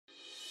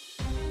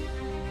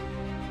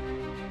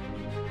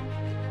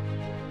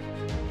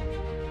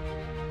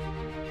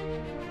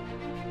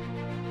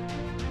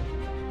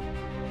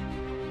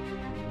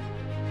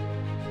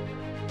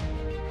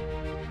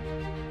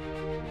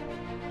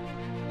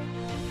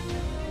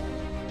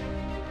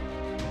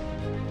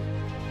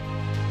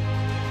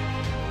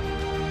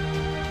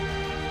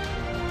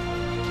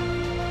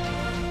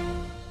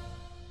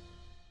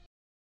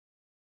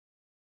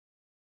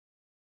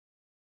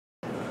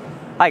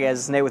Hi guys,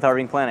 it's Nate with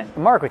RVing Planet.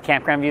 Mark with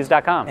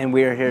CampgroundViews.com. And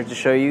we are here to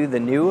show you the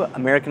new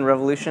American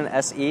Revolution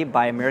SE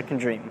by American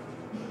Dream.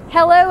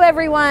 Hello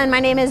everyone,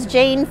 my name is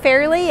Jane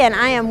Fairley and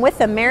I am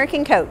with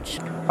American Coach.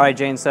 Alright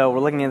Jane, so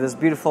we're looking at this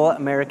beautiful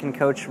American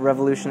Coach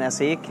Revolution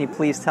SE. Can you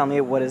please tell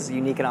me what is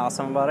unique and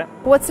awesome about it?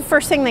 What's the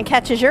first thing that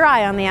catches your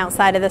eye on the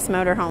outside of this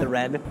motorhome? The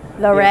red.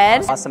 The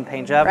red. Awesome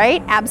paint job.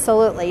 Right,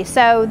 absolutely.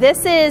 So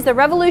this is the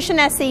Revolution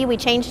SE. We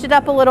changed it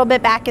up a little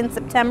bit back in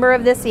September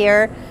of this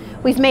year.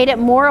 We've made it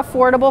more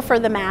affordable for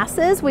the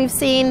masses. We've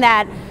seen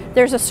that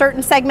there's a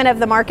certain segment of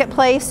the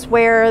marketplace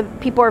where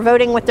people are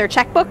voting with their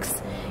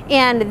checkbooks,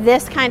 and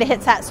this kind of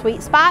hits that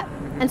sweet spot.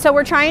 And so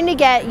we're trying to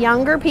get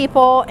younger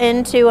people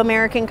into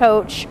American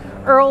Coach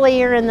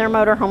earlier in their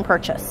motorhome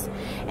purchase.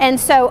 And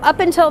so up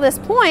until this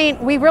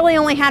point, we really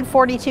only had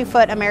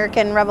 42-foot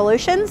American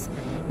Revolutions.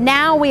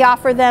 Now we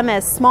offer them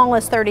as small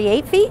as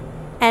 38 feet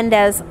and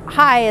as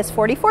high as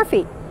 44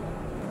 feet.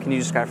 Can you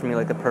describe for me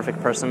like the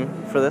perfect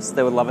person for this?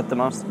 They would love it the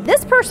most.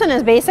 This person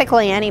is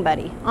basically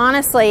anybody,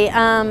 honestly.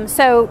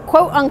 So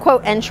quote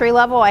unquote entry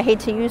level, I hate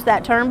to use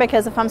that term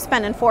because if I'm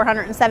spending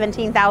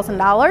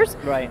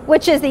 $417,000, right,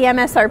 which is the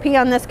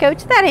MSRP on this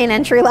coach, that ain't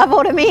entry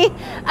level to me.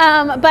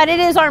 But it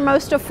is our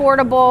most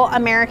affordable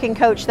American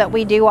Coach that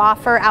we do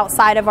offer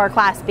outside of our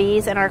Class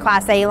Bs and our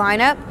Class A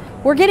lineup.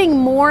 We're getting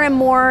more and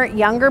more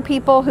younger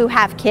people who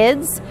have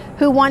kids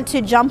who want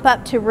to jump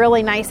up to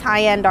really nice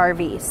high-end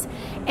RVs.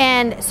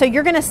 And so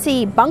you're going to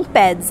see bunk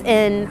beds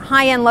in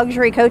high-end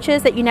luxury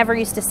coaches that you never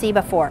used to see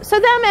before. So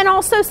them and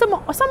also some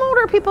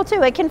older people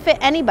too. It can fit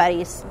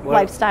anybody's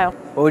lifestyle.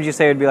 What would you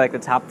say would be like the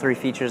top 3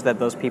 features that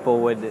those people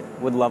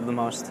would love the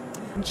most?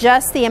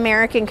 Just the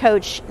American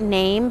Coach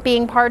name,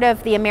 being part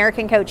of the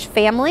American Coach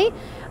family.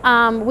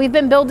 We've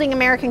been building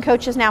American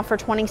Coaches now for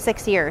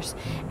 26 years,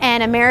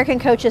 and American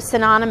Coach is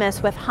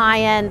synonymous with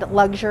high-end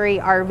luxury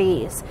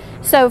RVs.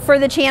 So for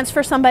the chance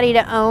for somebody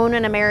to own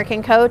an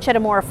American Coach at a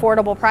more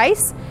affordable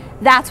price,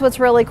 that's what's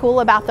really cool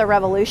about the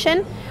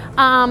Revolution.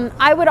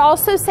 I would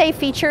also say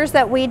features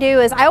that we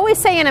do is, I always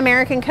say in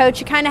American Coach,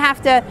 you kind of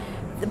have to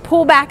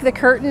pull back the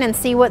curtain and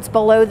see what's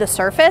below the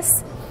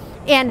surface.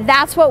 And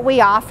that's what we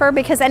offer,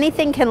 because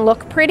anything can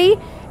look pretty.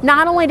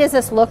 Not only does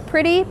this look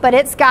pretty, but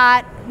it's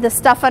got the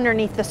stuff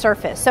underneath the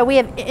surface. So we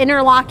have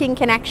interlocking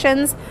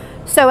connections.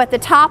 So at the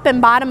top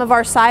and bottom of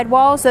our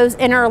sidewalls, those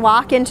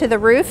interlock into the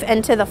roof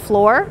and to the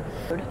floor.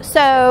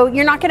 So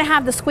you're not going to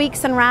have the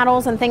squeaks and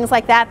rattles and things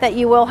like that that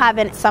you will have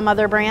in some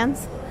other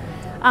brands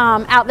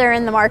out there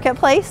in the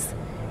marketplace.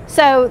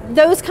 So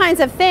those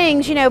kinds of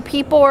things, you know,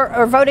 people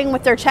are voting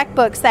with their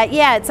checkbooks that,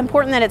 yeah, it's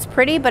important that it's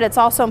pretty, but it's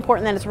also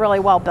important that it's really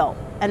well built.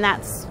 And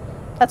that's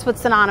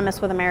what's synonymous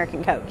with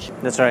American Coach.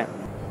 That's right.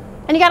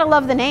 And you got to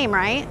love the name,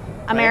 right?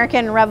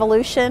 American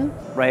Revolution.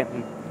 Right,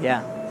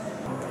 yeah.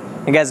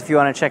 And guys, if you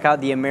want to check out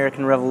the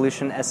American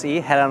Revolution SE,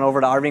 head on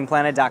over to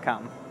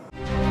RVingplanet.com.